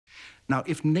Now,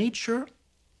 if nature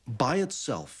by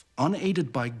itself,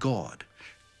 unaided by God,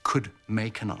 could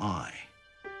make an eye,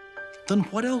 then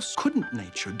what else couldn't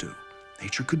nature do?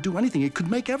 Nature could do anything. It could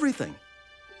make everything.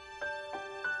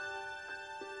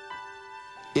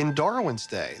 In Darwin's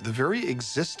day, the very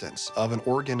existence of an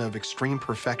organ of extreme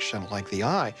perfection like the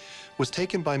eye was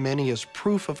taken by many as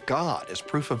proof of God, as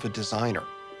proof of a designer.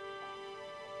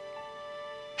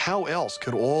 How else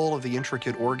could all of the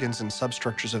intricate organs and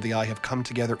substructures of the eye have come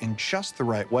together in just the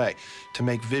right way to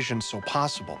make vision so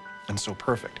possible and so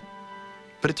perfect?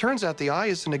 But it turns out the eye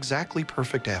isn't exactly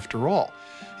perfect after all.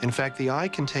 In fact, the eye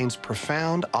contains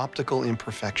profound optical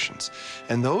imperfections,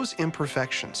 and those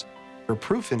imperfections are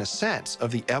proof, in a sense,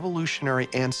 of the evolutionary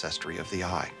ancestry of the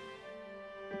eye.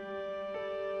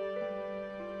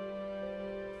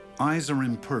 Eyes are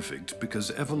imperfect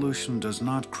because evolution does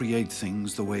not create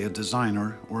things the way a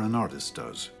designer or an artist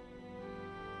does.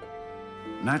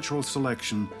 Natural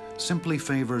selection simply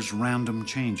favors random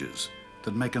changes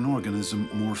that make an organism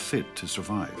more fit to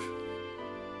survive.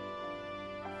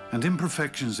 And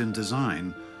imperfections in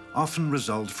design often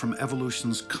result from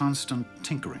evolution's constant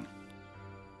tinkering.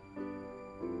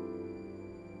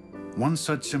 One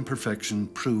such imperfection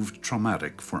proved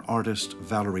traumatic for artist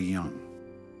Valerie Young.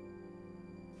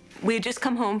 We had just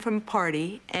come home from a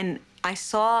party, and I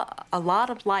saw a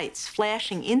lot of lights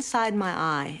flashing inside my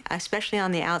eye, especially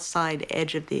on the outside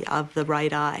edge of the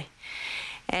right eye.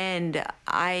 And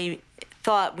I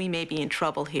thought we may be in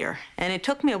trouble here. And it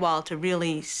took me a while to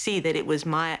really see that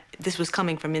this was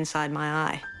coming from inside my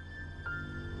eye.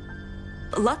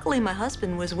 Luckily, my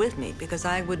husband was with me because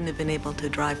I wouldn't have been able to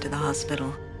drive to the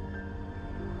hospital.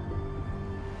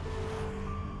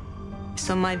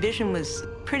 So my vision was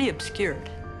pretty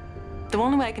obscured. The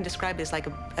only way I can describe it is like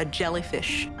a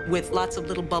jellyfish with lots of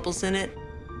little bubbles in it.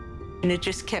 And it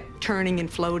just kept turning and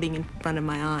floating in front of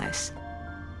my eyes.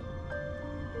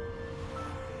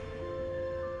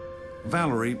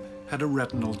 Valerie had a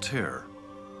retinal tear,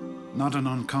 not an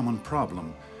uncommon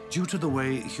problem due to the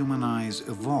way human eyes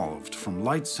evolved from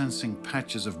light-sensing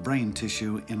patches of brain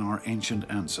tissue in our ancient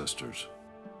ancestors.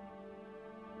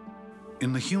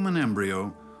 In the human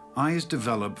embryo, eyes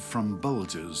develop from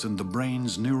bulges in the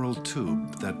brain's neural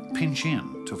tube that pinch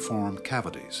in to form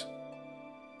cavities.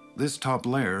 This top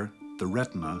layer, the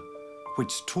retina,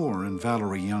 which tore in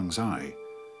Valerie Young's eye,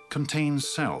 contains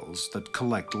cells that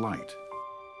collect light.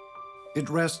 It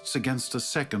rests against a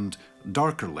second,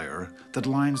 darker layer that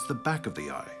lines the back of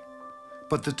the eye,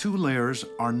 but the two layers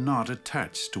are not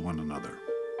attached to one another.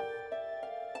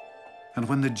 And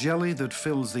when the jelly that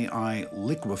fills the eye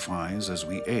liquefies as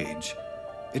we age,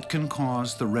 it can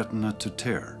cause the retina to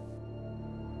tear.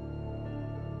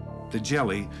 The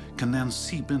jelly can then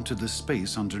seep into the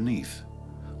space underneath,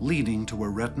 leading to a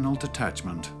retinal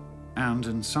detachment and,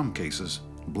 in some cases,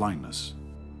 blindness.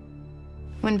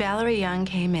 When Valerie Young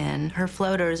came in, her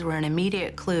floaters were an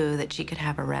immediate clue that she could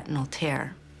have a retinal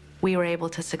tear. We were able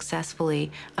to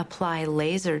successfully apply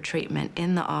laser treatment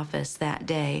in the office that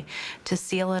day to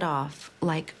seal it off,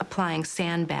 like applying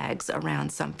sandbags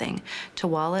around something, to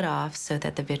wall it off so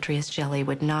that the vitreous jelly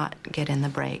would not get in the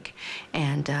break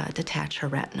and detach her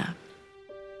retina.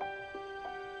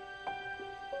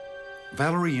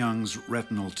 Valerie Young's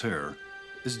retinal tear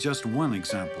is just one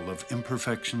example of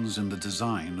imperfections in the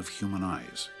design of human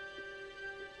eyes.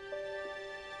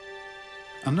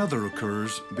 Another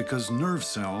occurs because nerve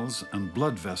cells and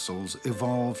blood vessels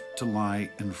evolved to lie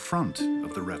in front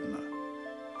of the retina,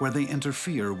 where they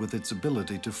interfere with its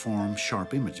ability to form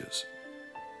sharp images.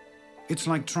 It's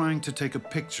like trying to take a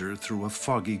picture through a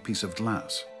foggy piece of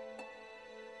glass.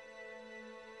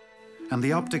 And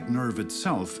the optic nerve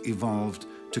itself evolved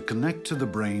to connect to the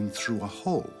brain through a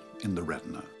hole in the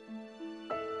retina.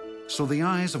 So the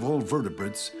eyes of all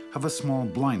vertebrates have a small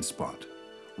blind spot,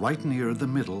 right near the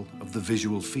middle of the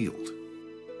visual field.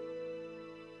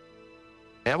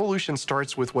 Evolution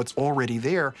starts with what's already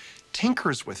there,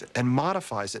 tinkers with it and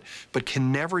modifies it, but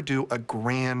can never do a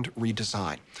grand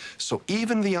redesign. So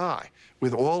even the eye,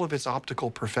 with all of its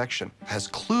optical perfection, has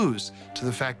clues to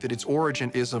the fact that its origin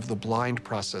is of the blind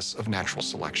process of natural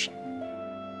selection.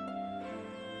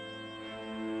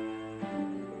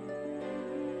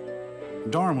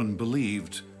 Darwin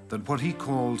believed that what he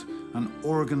called an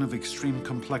organ of extreme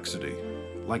complexity,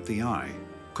 like the eye,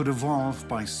 could evolve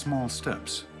by small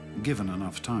steps, given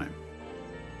enough time.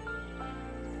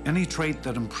 Any trait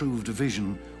that improved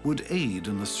vision would aid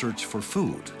in the search for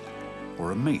food,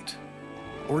 or a mate,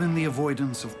 or in the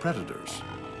avoidance of predators.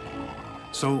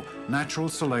 So natural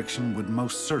selection would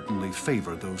most certainly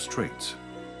favor those traits.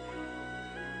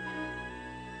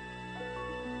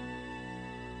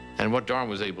 And what Darwin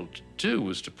was able to do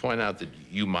was to point out that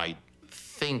you might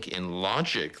think in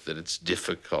logic that it's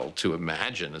difficult to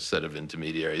imagine a set of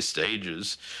intermediary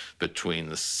stages between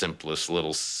the simplest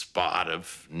little spot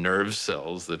of nerve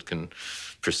cells that can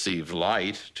perceive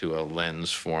light to a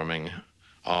lens-forming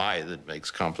eye that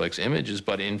makes complex images.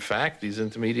 But in fact, these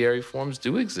intermediary forms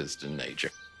do exist in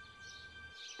nature.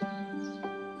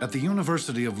 At the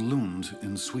University of Lund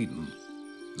in Sweden,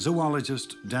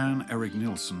 zoologist Dan Erik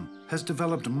Nilsson has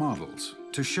developed models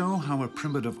to show how a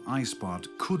primitive eye spot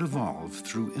could evolve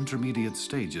through intermediate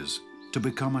stages to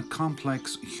become a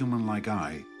complex human-like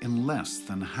eye in less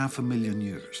than 500,000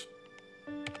 years.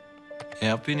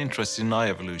 Yeah, I've been interested in eye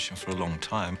evolution for a long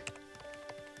time.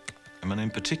 And in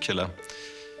particular,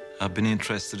 I've been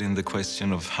interested in the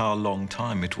question of how long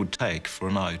time it would take for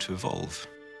an eye to evolve.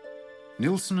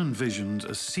 Nilsson envisioned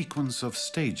a sequence of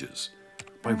stages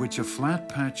by which a flat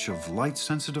patch of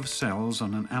light-sensitive cells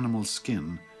on an animal's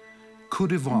skin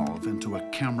could evolve into a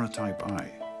camera-type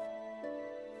eye.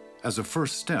 As a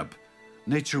first step,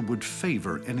 nature would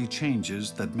favor any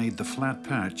changes that made the flat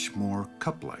patch more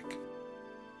cup-like.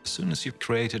 As soon as you've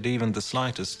created even the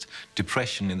slightest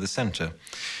depression in the center,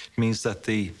 it means that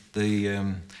the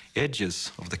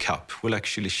edges of the cup will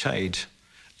actually shade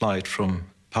light from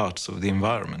parts of the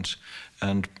environment.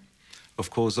 And of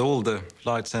course, all the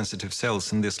light-sensitive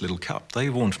cells in this little cup, they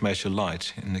won't measure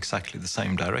light in exactly the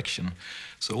same direction.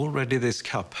 So already this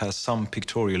cup has some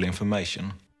pictorial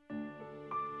information.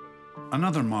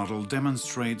 Another model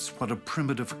demonstrates what a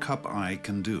primitive cup eye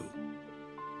can do.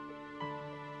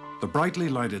 The brightly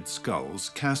lighted skulls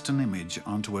cast an image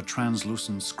onto a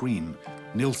translucent screen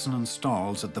Nilsson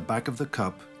installs at the back of the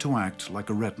cup to act like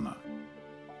a retina.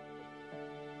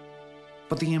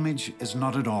 But the image is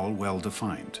not at all well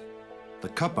defined. The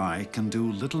cup eye can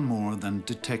do little more than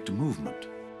detect movement.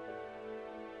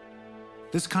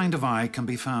 This kind of eye can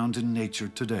be found in nature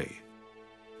today,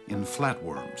 in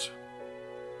flatworms.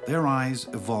 Their eyes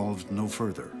evolved no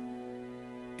further.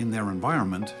 In their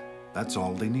environment, that's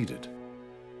all they needed.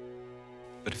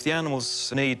 But if the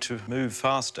animals need to move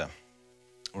faster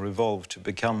or evolve to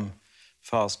become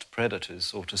fast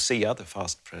predators or to see other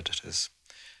fast predators,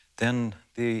 then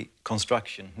the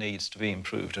construction needs to be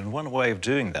improved. And one way of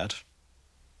doing that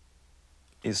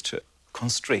is to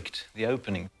constrict the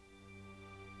opening,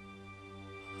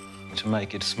 to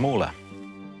make it smaller.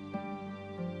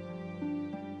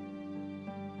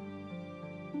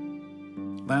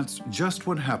 That's just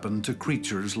what happened to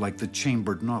creatures like the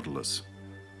chambered nautilus.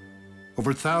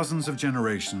 Over thousands of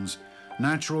generations,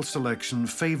 natural selection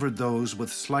favored those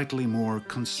with slightly more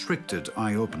constricted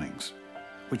eye openings,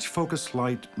 which focus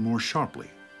light more sharply.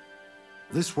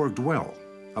 This worked well,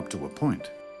 up to a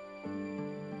point.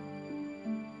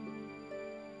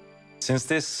 Since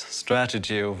this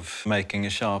strategy of making a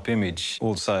sharp image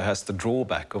also has the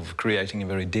drawback of creating a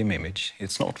very dim image,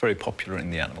 it's not very popular in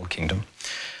the animal kingdom.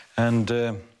 And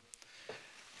there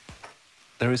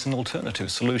is an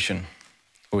alternative solution,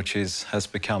 which has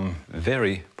become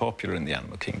very popular in the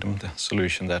animal kingdom, the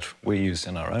solution that we use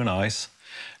in our own eyes,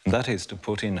 and that is to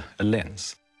put in a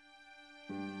lens.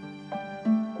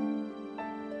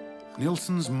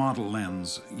 Nilsson's model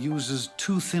lens uses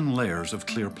two thin layers of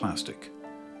clear plastic.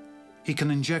 He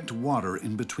can inject water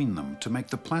in between them to make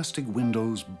the plastic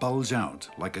windows bulge out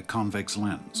like a convex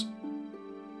lens.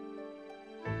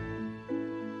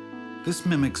 This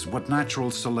mimics what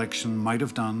natural selection might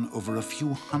have done over a few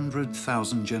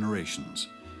 100,000 generations,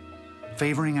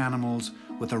 favoring animals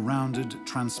with a rounded,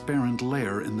 transparent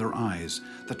layer in their eyes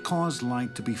that cause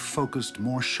light to be focused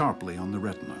more sharply on the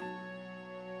retina.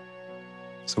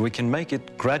 So we can make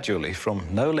it gradually from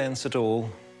no lens at all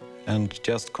and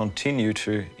just continue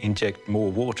to inject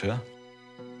more water,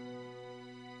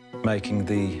 making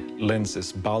the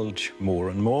lenses bulge more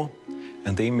and more,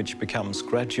 and the image becomes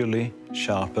gradually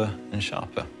sharper and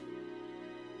sharper.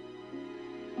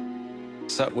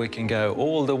 So we can go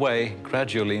all the way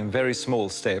gradually in very small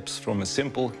steps from a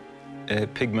simple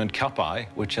pigment cup eye,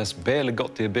 which has barely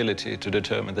got the ability to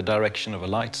determine the direction of a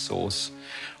light source,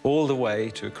 all the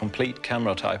way to a complete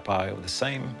camera-type eye of the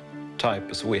same type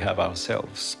as we have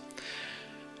ourselves.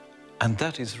 And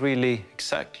that is really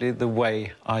exactly the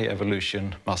way eye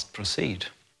evolution must proceed.